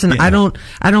 "Listen, yeah.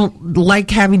 I don't like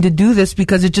having to do this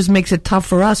because it just makes it tough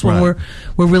for us when we're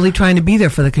really trying to be there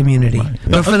for the community,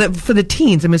 but for the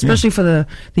teens, especially for the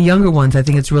younger ones. I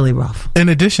think it's really rough." In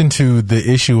addition to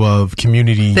the issue of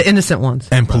community, the innocent ones,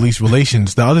 and police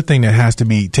relations, the other thing that has to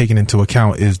be taken into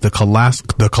account is the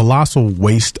colossal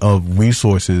waste of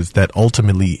resources that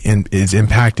ultimately is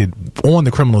impacted on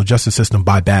the criminal justice system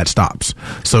by bad stops.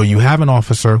 So you have an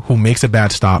officer who makes a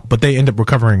bad stop, but they end up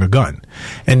recovering a gun,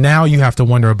 and now you have to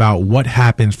wonder about what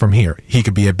happens from here. He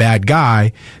could be a bad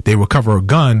guy, they recover a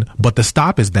gun, but the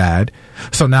stop is bad.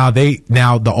 So now the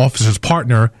officer's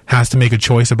partner has to make a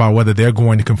choice about whether they're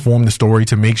going to conform the story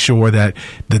to make sure that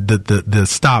the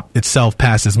stop itself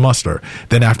passes muster.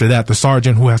 Then after that, the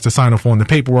sergeant who has to sign off on the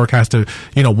paperwork has to,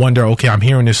 wonder, okay, I'm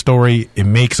hearing this story. It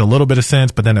makes a little bit of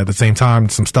sense, but then at the same time,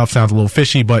 some stuff sounds a little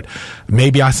fishy, but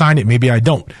maybe I signed it, maybe I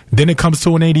don't. Then it comes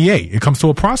to an ADA. It comes to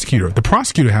a prosecutor. The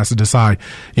prosecutor has to decide,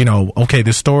 okay,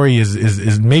 this story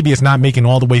is maybe it's not making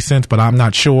all the way sense, but I'm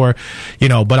not sure,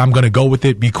 but I'm going to go with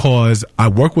it because I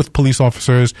work with police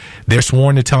officers. They're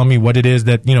sworn to tell me what it is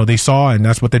that, they saw, and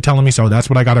that's what they're telling me. So that's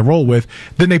what I got to roll with.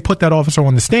 Then they put that officer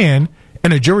on the stand,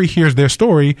 and a jury hears their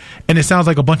story, and it sounds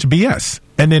like a bunch of BS.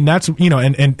 And then that's,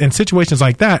 and situations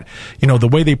like that, the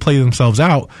way they play themselves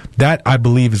out, that I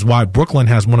believe is why Brooklyn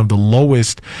has one of the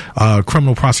lowest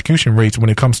criminal prosecution rates when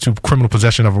it comes to criminal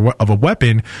possession of a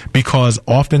weapon, because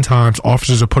oftentimes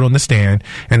officers are put on the stand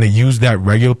and they use that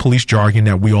regular police jargon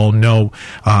that we all know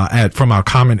from our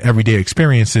common everyday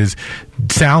experiences.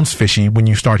 Sounds fishy when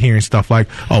you start hearing stuff like,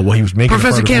 oh, well, he was making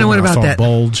Professor Cannon, what about that?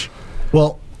 Bulge.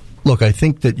 Well, look, I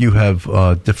think that you have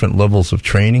different levels of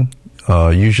training.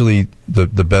 Usually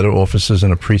the better officers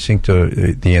in a precinct are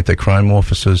the anti-crime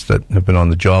officers that have been on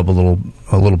the job a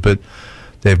little bit.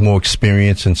 They have more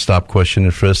experience in stop, question,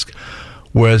 and frisk.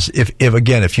 Whereas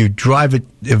if you drive it,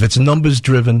 if it's numbers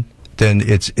driven, then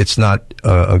it's not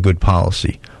a good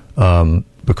policy,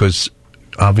 because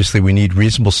obviously we need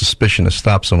reasonable suspicion to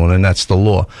stop someone, and that's the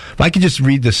law. If I could just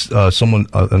read this,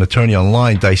 an attorney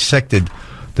online dissected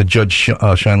the Judge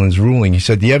Shanlin's ruling. He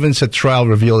said the evidence at trial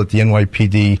revealed that the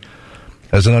NYPD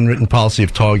has an unwritten policy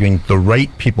of targeting the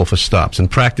right people for stops. In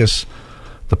practice,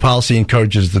 the policy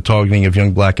encourages the targeting of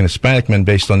young black and Hispanic men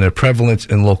based on their prevalence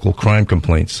in local crime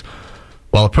complaints.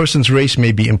 While a person's race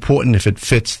may be important if it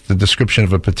fits the description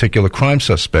of a particular crime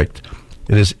suspect,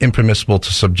 it is impermissible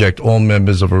to subject all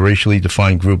members of a racially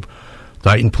defined group to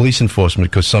heightened police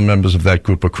enforcement because some members of that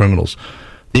group are criminals.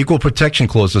 The Equal Protection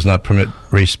Clause does not permit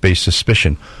race-based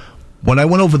suspicion. When I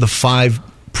went over the 5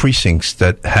 precincts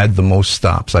that had the most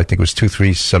stops, I think it was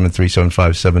 2-3, 7-3, 7-5,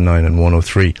 7-9, and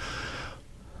 103,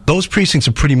 those precincts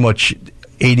are pretty much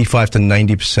 85 to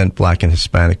 90% black and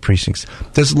Hispanic precincts.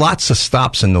 There's lots of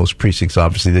stops in those precincts,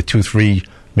 obviously. The 2-3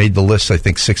 made the list, I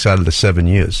think, 6 out of the 7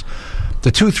 years.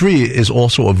 The 2-3 is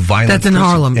also a violent That's in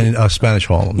Harlem. In Spanish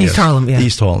Harlem, East yes. Harlem, yeah.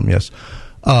 East Harlem, yes.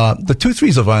 The 2-3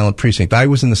 is a violent precinct. I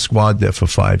was in the squad there for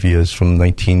 5 years, from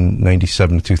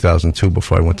 1997 to 2002,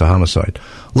 before I went to homicide.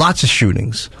 Lots of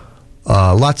shootings,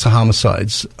 lots of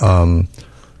homicides.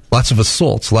 lots of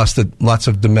assaults, lots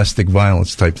of domestic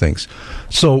violence type things.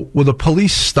 So were the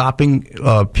police stopping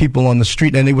people on the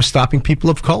street, and they were stopping people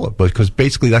of color, because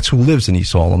basically that's who lives in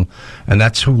East Harlem, and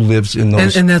that's who lives in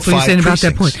those and that's what you're saying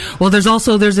precincts. about that point.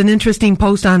 Well, there's an interesting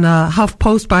post on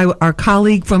HuffPost by our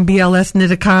colleague from BLS,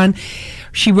 Nita Khan.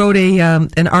 She wrote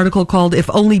an article called "If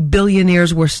Only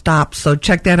Billionaires Were Stopped." So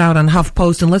check that out on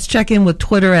HuffPost, and let's check in with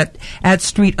Twitter at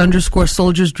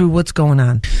 @street_soldiers. Drew, what's going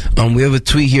on? We have a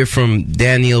tweet here from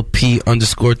Daniel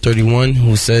P_31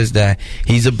 who says that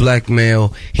he's a black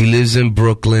male, he lives in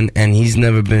Brooklyn, and he's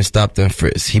never been stopped and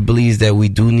frisked. He believes that we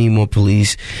do need more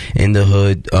police in the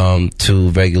hood to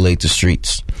regulate the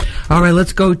streets. All right,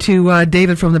 let's go to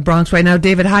David from the Bronx right now.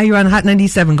 David, hi, you're on Hot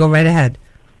 97. Go right ahead.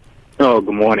 Oh,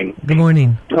 good morning. Good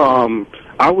morning.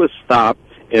 I was stopped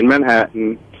in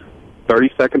Manhattan,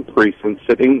 32nd Precinct,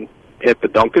 sitting at the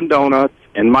Dunkin' Donuts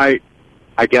in my,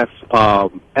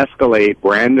 Escalade,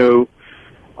 brand new.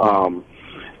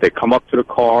 They come up to the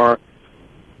car.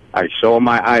 I show them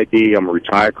my ID. I'm a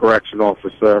retired correction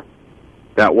officer.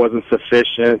 That wasn't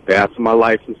sufficient. They asked for my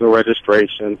license and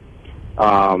registration.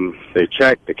 They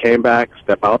checked. They came back,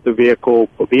 stepped out the vehicle,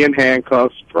 put me in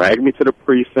handcuffs, dragged me to the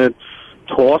precinct,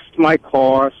 tossed my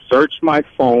car, searched my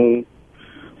phone,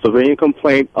 civilian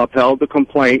complaint, upheld the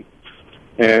complaint,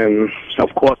 and,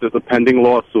 of course, there's a pending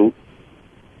lawsuit.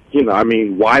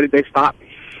 Why did they stop me?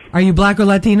 Are you black or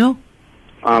Latino?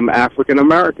 I'm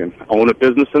African-American. I own a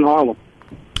business in Harlem.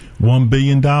 $1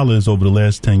 billion over the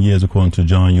last 10 years, according to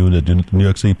John Yoo, that the New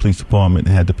York City Police Department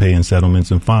had to pay in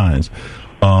settlements and fines.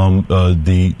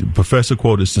 The professor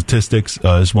quoted statistics.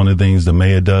 It's one of the things the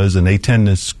mayor does, and they tend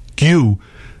to skew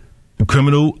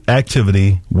criminal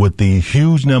activity with the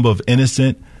huge number of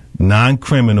innocent,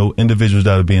 non-criminal individuals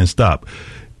that are being stopped.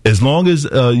 As long as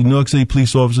New York City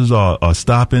police officers are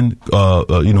stopping,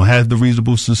 have the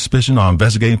reasonable suspicion or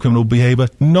investigating criminal behavior,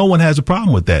 no one has a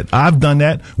problem with that. I've done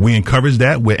that. We encourage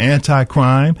that. We're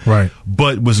anti-crime. Right.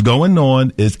 But what's going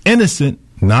on is innocent,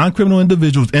 non-criminal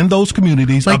individuals in those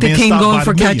communities like are being the king stopped going by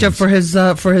for ketchup for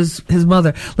his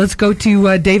mother. Let's go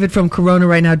to David from Corona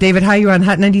right now. David, hi, you're on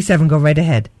Hot 97. Go right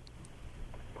ahead.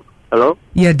 Hello?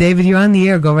 Yeah, David, you're on the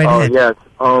air. Go right ahead. Yes.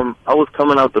 I was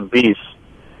coming out the beach,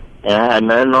 and I had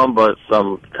nothing on but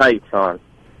some tights on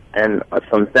and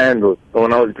some sandals. So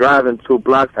when I was driving 2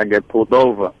 blocks, I get pulled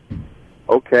over.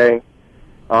 Okay.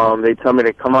 They tell me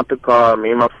to come out the car.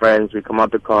 Me and my friends, we come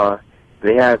out the car.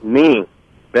 They have me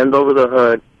bend over the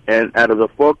hood, and out of the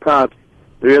 4 cops,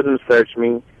 3 of them searched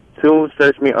me. 2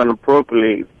 searched me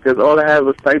inappropriately because all I had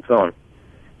was tights on.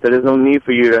 So there's no need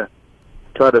for you to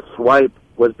try to swipe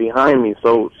what's behind me.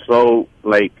 So it's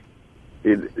like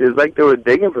they were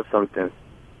digging for something.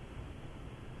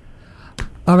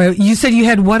 All right, you said you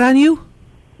had what on you?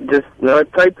 Just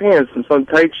tight pants and some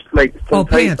tight pants,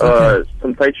 okay.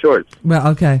 Some tight shorts. Well,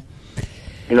 okay.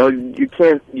 You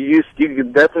can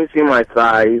definitely see my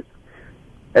size.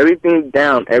 Everything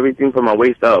down, everything from my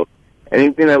waist up.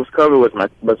 Anything that was covered was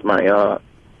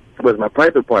my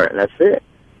private part, and that's it.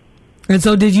 And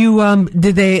so, did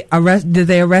they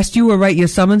arrest you or write you a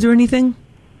summons or anything?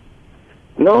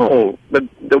 No, but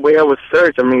the way I was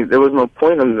searched, there was no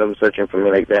point in them searching for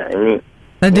me like that. And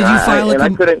did you file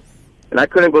I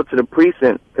couldn't go to the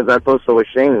precinct because I felt so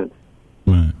ashamed.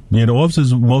 Right. Yeah, the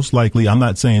officers most likely, I'm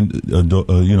not saying, I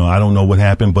don't know what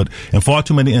happened, but in far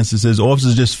too many instances,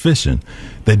 officers just fishing.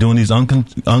 They're doing these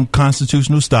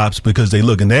unconstitutional stops because they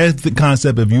look, and there's the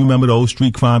concept, if you remember the old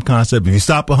street crime concept, if you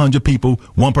stop 100 people,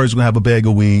 one person will have a bag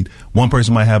of weed, one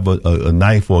person might have a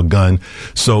knife or a gun.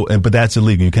 So, but that's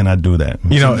illegal. You cannot do that.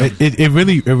 It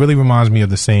really reminds me of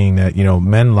the saying that,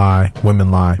 men lie,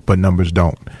 women lie, but numbers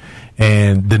don't.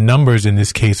 And the numbers in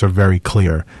this case are very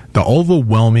clear. The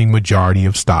overwhelming majority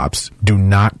of stops do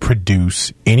not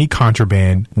produce any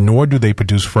contraband, nor do they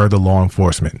produce further law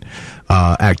enforcement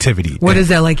activity. What is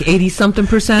that, like 80-something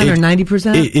percent or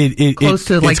 90%? Close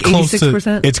to like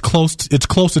 86%? It's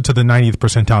closer to the 90th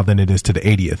percentile than it is to the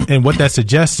 80th. And what that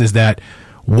suggests is that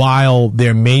while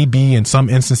there may be, in some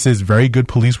instances, very good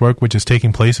police work which is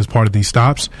taking place as part of these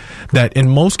stops, that in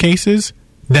most cases,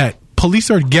 that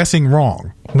police are guessing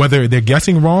wrong. Whether they're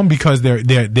guessing wrong because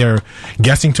they're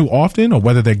guessing too often, or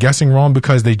whether they're guessing wrong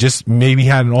because they just maybe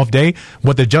had an off day.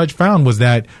 What the judge found was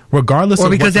that regardless, or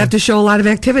because they have to show a lot of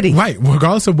activity, right?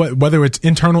 Regardless of whether it's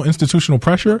internal institutional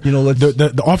pressure,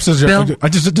 the officers.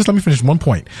 Just let me finish one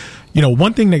point.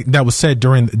 One thing that was said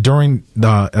during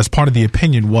the as part of the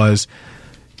opinion was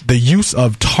the use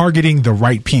of targeting the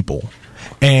right people,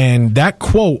 and that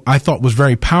quote I thought was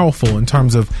very powerful in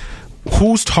terms of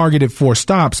who's targeted for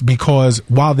stops, because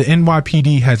while the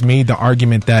NYPD has made the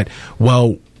argument that,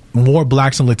 well, more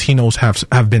blacks and Latinos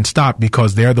have been stopped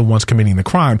because they're the ones committing the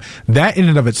crime. That in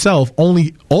and of itself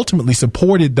only ultimately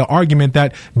supported the argument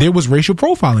that there was racial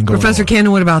profiling going on. Professor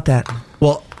Cannon, what about that?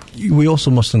 Well, we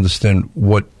also must understand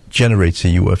what generates a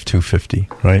UF 250,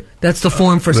 right? That's the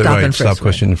form for stop and frisk. Stop,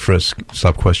 question, and frisk.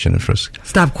 Stop, question, and frisk.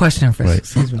 Stop, question, and frisk. Right.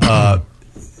 Excuse me.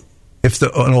 If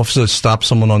an officer stops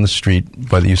someone on the street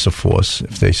by the use of force,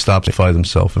 if they stop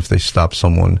themselves, if they stop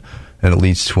someone and it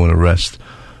leads to an arrest,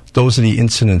 those are the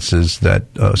incidences that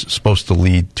are supposed to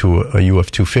lead to a UF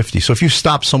 250. So if you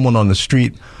stop someone on the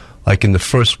street, like in the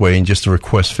first way, and just a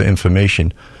request for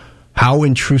information, how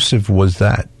intrusive was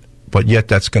that? But yet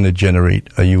that's going to generate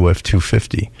a UF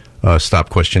 250,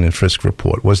 stop, question, and frisk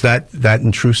report. Was that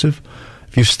intrusive?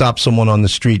 If you stop someone on the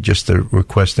street just to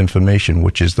request information,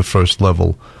 which is the first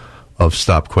level of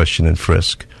stop, question, and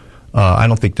frisk, I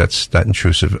don't think that's that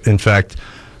intrusive. In fact,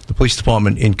 the police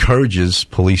department encourages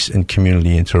police and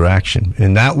community interaction.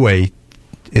 In that way,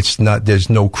 there's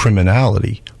no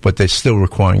criminality, but they're still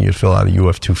requiring you to fill out a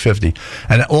UF 250.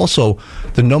 And also,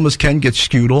 the numbers can get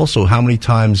skewed also. How many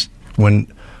times when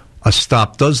a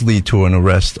stop does lead to an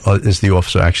arrest is the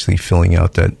officer actually filling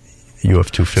out that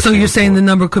UF 250? So you're saying the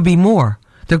number could be more?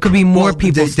 There could be more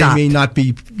people stopped. They may not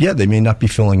be. Yeah, they may not be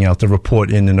filling out the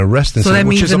report in an arrest incident. So that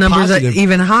means the numbers are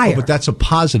even higher. But that's a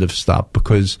positive stop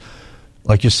because,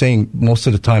 like you're saying, most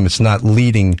of the time it's not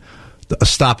leading. A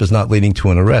stop is not leading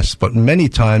to an arrest. But many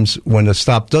times when a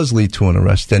stop does lead to an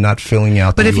arrest, they're not filling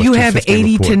out. But the if UF you have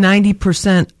 80 report. to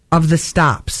 90% of the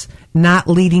stops not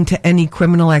leading to any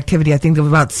criminal activity, I think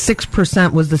about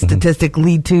 6% was the statistic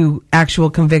lead to actual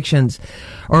convictions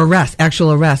or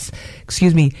actual arrests.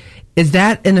 Excuse me. Is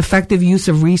that an effective use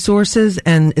of resources,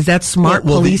 and is that smart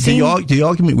policing? The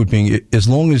argument would be, as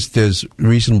long as there's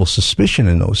reasonable suspicion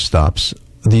in those stops,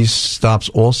 these stops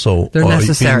also They're are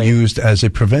necessary. being used as a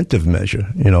preventive measure.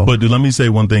 But let me say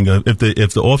one thing: if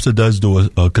the officer does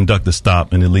conduct a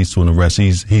stop and it leads to an arrest,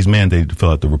 he's mandated to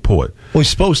fill out the report. Well, he's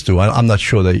supposed to. I'm not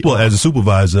sure that. Well, as a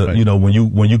supervisor, right.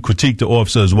 When you critique the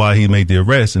officer as why he made the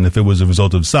arrest, and if it was a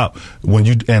result of the stop, when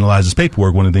you analyze his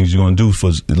paperwork, one of the things you're going to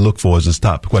look for is a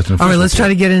stop question. All right, let's try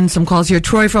to get in some calls here.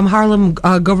 Troy from Harlem,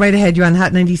 go right ahead. You're on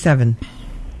Hot 97.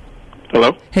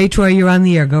 Hello? Hey, Troy, you're on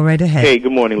the air. Go right ahead. Hey,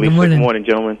 good morning, Lisa. Good morning,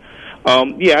 gentlemen. I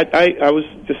was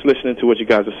just listening to what you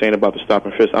guys are saying about the stop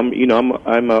and frisk. I'm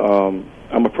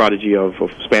a prodigy of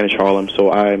Spanish Harlem,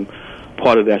 so I'm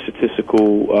part of that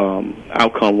statistical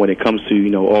outcome when it comes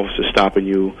to officers stopping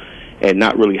you and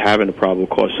not really having a probable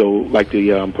cause. So, like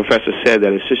the professor said,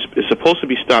 that it's supposed to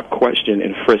be stop, question,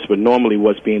 and frisk, but normally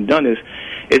what's being done is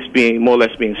it's being more or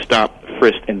less being stopped,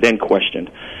 frisked, and then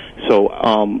questioned. So,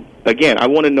 again, I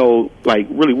want to know,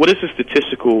 really, what is the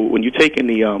statistical, when you take in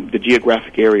the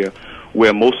geographic area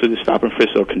where most of the stop and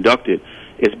frisk are conducted,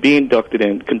 it's being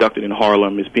conducted in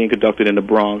Harlem, it's being conducted in the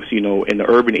Bronx, in the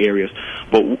urban areas.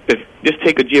 But just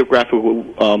take a geographical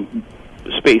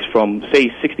space from, say,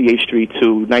 68th Street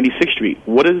to 96th Street.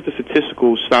 What is the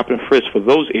statistical stop and frisk for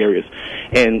those areas?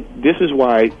 And this is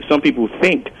why some people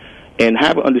think and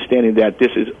have an understanding that this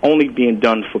is only being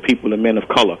done for people and men of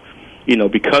color.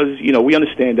 Because, we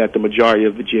understand that the majority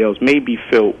of the jails may be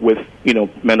filled with,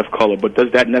 men of color, but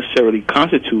does that necessarily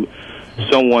constitute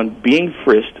someone being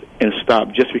frisked and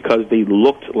stopped just because they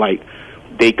looked like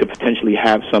they could potentially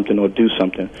have something or do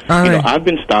something? Right. I've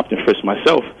been stopped and frisked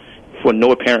myself for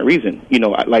no apparent reason.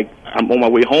 I'm on my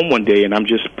way home one day and I'm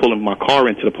just pulling my car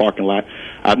into the parking lot.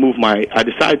 I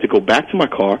decided to go back to my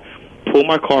car, pull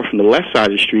my car from the left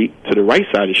side of the street to the right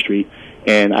side of the street,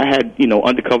 and I had,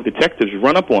 undercover detectives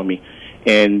run up on me.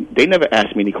 And they never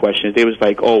asked me any questions. They was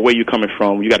like, oh, where you coming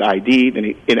from? You got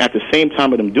ID? And at the same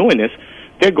time of them doing this,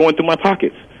 they're going through my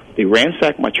pockets. They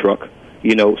ransacked my truck,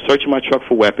 searching my truck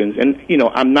for weapons. And,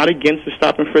 I'm not against the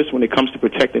stop and frisk when it comes to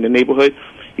protecting the neighborhood,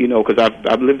 because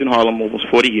I've lived in Harlem almost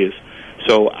 40 years.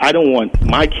 So I don't want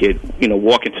my kid,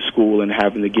 walking to school and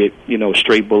having to get, a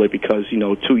straight bullet because,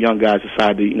 two young guys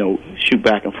decide to, shoot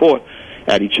back and forth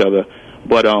at each other.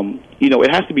 But,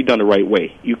 it has to be done the right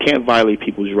way. You can't violate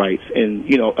people's rights. And,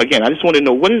 again, I just want to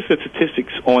know, what is the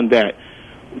statistics on that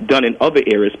done in other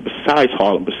areas besides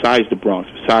Harlem, besides the Bronx,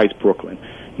 besides Brooklyn?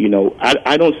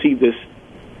 I don't see this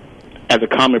as a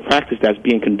common practice that's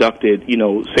being conducted,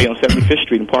 say on 75th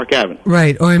Street and Park Avenue.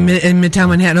 Right, or in Midtown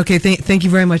Manhattan. Okay, thank you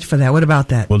very much for that. What about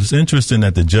that? Well, it's interesting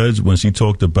that the judge, when she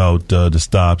talked about the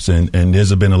stops, and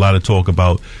there's been a lot of talk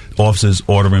about officers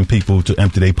ordering people to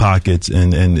empty their pockets,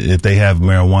 and if they have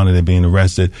marijuana, they're being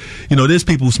arrested. There's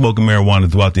people smoking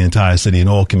marijuana throughout the entire city in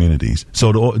all communities.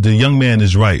 So the young man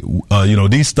is right.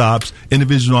 These stops,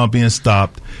 individuals aren't being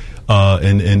stopped.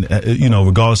 And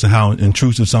regardless of how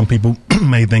intrusive some people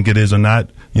may think it is or not,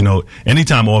 You know,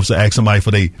 anytime an officer asks somebody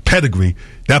for their pedigree,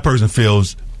 that person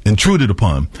feels intruded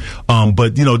upon.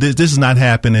 But, you know, this is not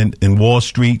happening in Wall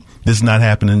Street. This is not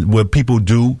happening where people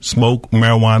do smoke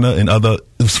marijuana and other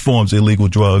forms of illegal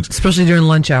drugs. Especially during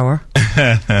lunch hour.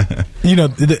 You know,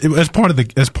 as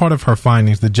part of her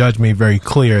findings, the judge made very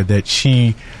clear that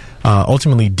she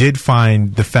ultimately did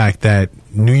find the fact that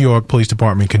New York Police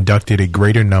Department conducted a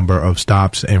greater number of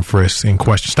stops and frisks and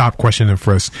stop, question, and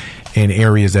frisks in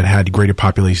areas that had greater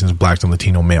populations of blacks and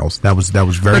Latino males. That was very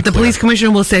But the clear. police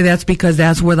commissioner will say that's because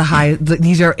that's where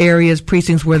these are areas,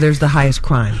 precincts where there's the highest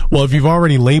crime. Well, if you've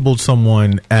already labeled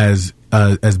someone as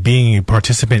being a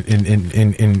participant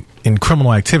in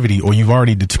criminal activity, or you've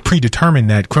already predetermined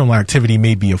that criminal activity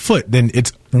may be afoot, then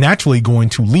it's naturally going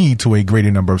to lead to a greater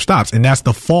number of stops. And that's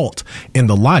the fault in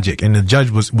the logic. And the judge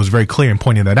was very clear in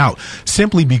pointing that out.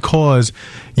 Simply because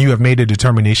you have made a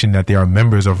determination that they are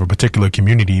members of a particular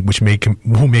community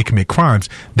who may commit crimes,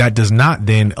 that does not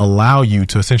then allow you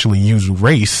to essentially use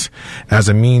race as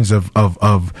a means of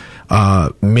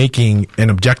making an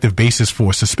objective basis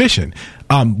for suspicion.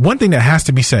 One thing that has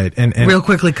to be said, and real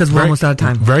quickly, because we're almost out of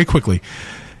time. Very quickly.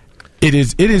 It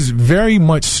is very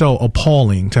much so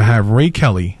appalling to have Ray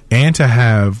Kelly and to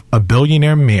have a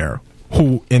billionaire mayor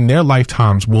who in their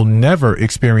lifetimes will never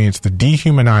experience the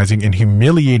dehumanizing and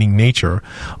humiliating nature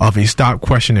of a stop,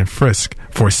 question, and frisk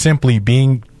for simply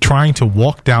trying to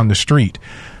walk down the street,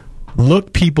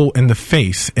 look people in the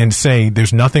face and say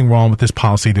there's nothing wrong with this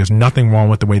policy, there's nothing wrong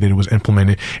with the way that it was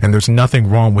implemented, and there's nothing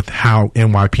wrong with how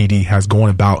NYPD has gone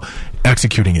about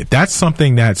executing it. That's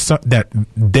something that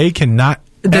they cannot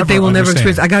that they will understand. never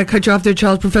experience. I got to cut you off there,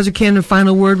 Charles. Professor Cannon,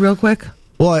 final word real quick.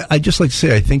 Well, I'd just like to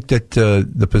say, I think that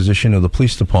the position of the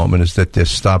police department is that they're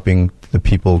stopping the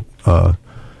people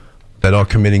that are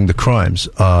committing the crimes.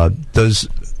 Does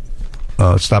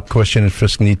stop, question, and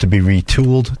frisk need to be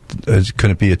retooled? Could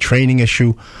it be a training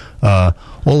issue?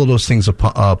 All of those things are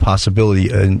a possibility.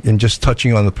 And just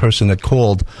touching on the person that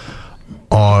called,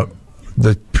 are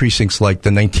the precincts like the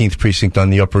 19th precinct on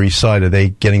the Upper East Side, are they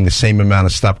getting the same amount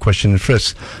of stop, question, and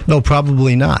frisk? No,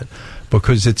 probably not,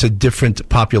 because it's a different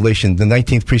population. The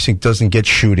 19th precinct doesn't get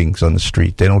shootings on the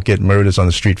street. They don't get murders on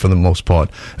the street for the most part.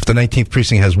 If the 19th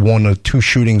precinct has 1 or 2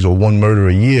 shootings or 1 murder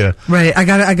a year. Right. I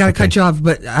gotta cut you off,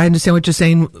 but I understand what you're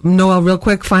saying. Noel, real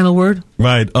quick, final word.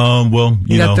 Right. Well,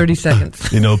 you got know, 30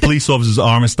 seconds. You know, police officers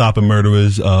aren't stopping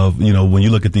murderers. You know, when you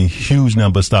look at the huge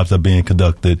number of stops that are being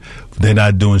conducted, they're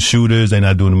not doing shooters, they're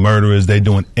not doing murderers, they're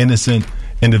doing innocent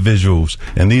individuals.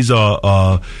 And these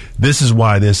are, this is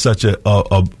why there's such a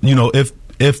you know,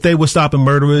 if they were stopping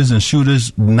murderers and shooters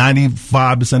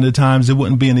 95% of the times, there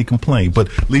wouldn't be any complaint.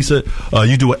 But Lisa,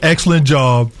 you do an excellent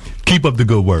job. Keep up the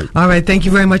good work. All right. Thank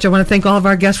you very much. I want to thank all of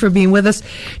our guests for being with us.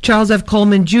 Charles F.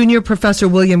 Coleman Jr., Professor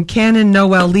William Cannon,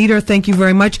 Noel Leader, thank you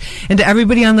very much. And to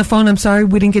everybody on the phone, I'm sorry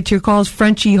we didn't get to your calls.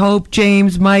 Frenchie, Hope,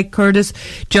 James, Mike, Curtis,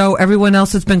 Joe, everyone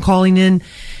else that's been calling in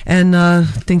and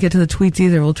didn't get to the tweets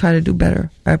either. We'll try to do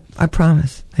better. I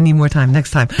promise. I need more time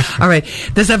next time. All right.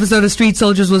 This episode of Street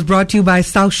Soldiers was brought to you by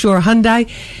South Shore Hyundai.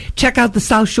 Check out the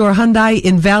South Shore Hyundai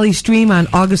in Valley Stream on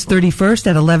August 31st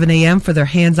at 11 a.m. for their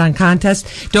hands-on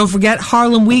contest. Don't forget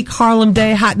Harlem Week, Harlem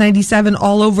Day, Hot 97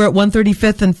 all over at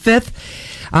 135th and 5th.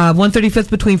 135th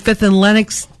between 5th and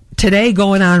Lenox. Today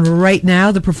going on right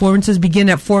now. The performances begin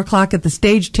at 4 o'clock at the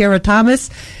stage. Tara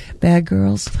Thomas, Bad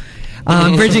Girls.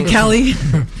 Bridget Kelly.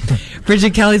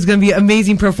 Bridget Kelly's going to be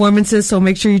amazing performances, so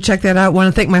make sure you check that out. I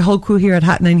want to thank my whole crew here at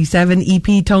Hot 97,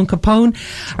 EP Tone Capone,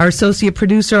 our associate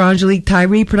producer Angelique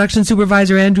Tyree, production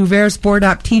supervisor Andrew Vera, Sport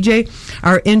Op TJ,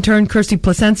 our intern Kirsty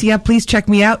Placencia. Please check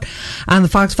me out on the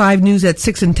Fox 5 News at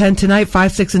 6 and 10 tonight,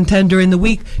 5, 6, and 10 during the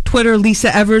week. Twitter,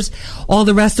 Lisa Evers. All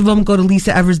the rest of them, go to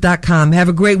lisaevers.com. Have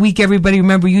a great week, everybody.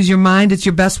 Remember, use your mind. It's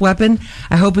your best weapon.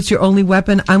 I hope it's your only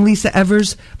weapon. I'm Lisa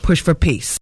Evers. Push for peace.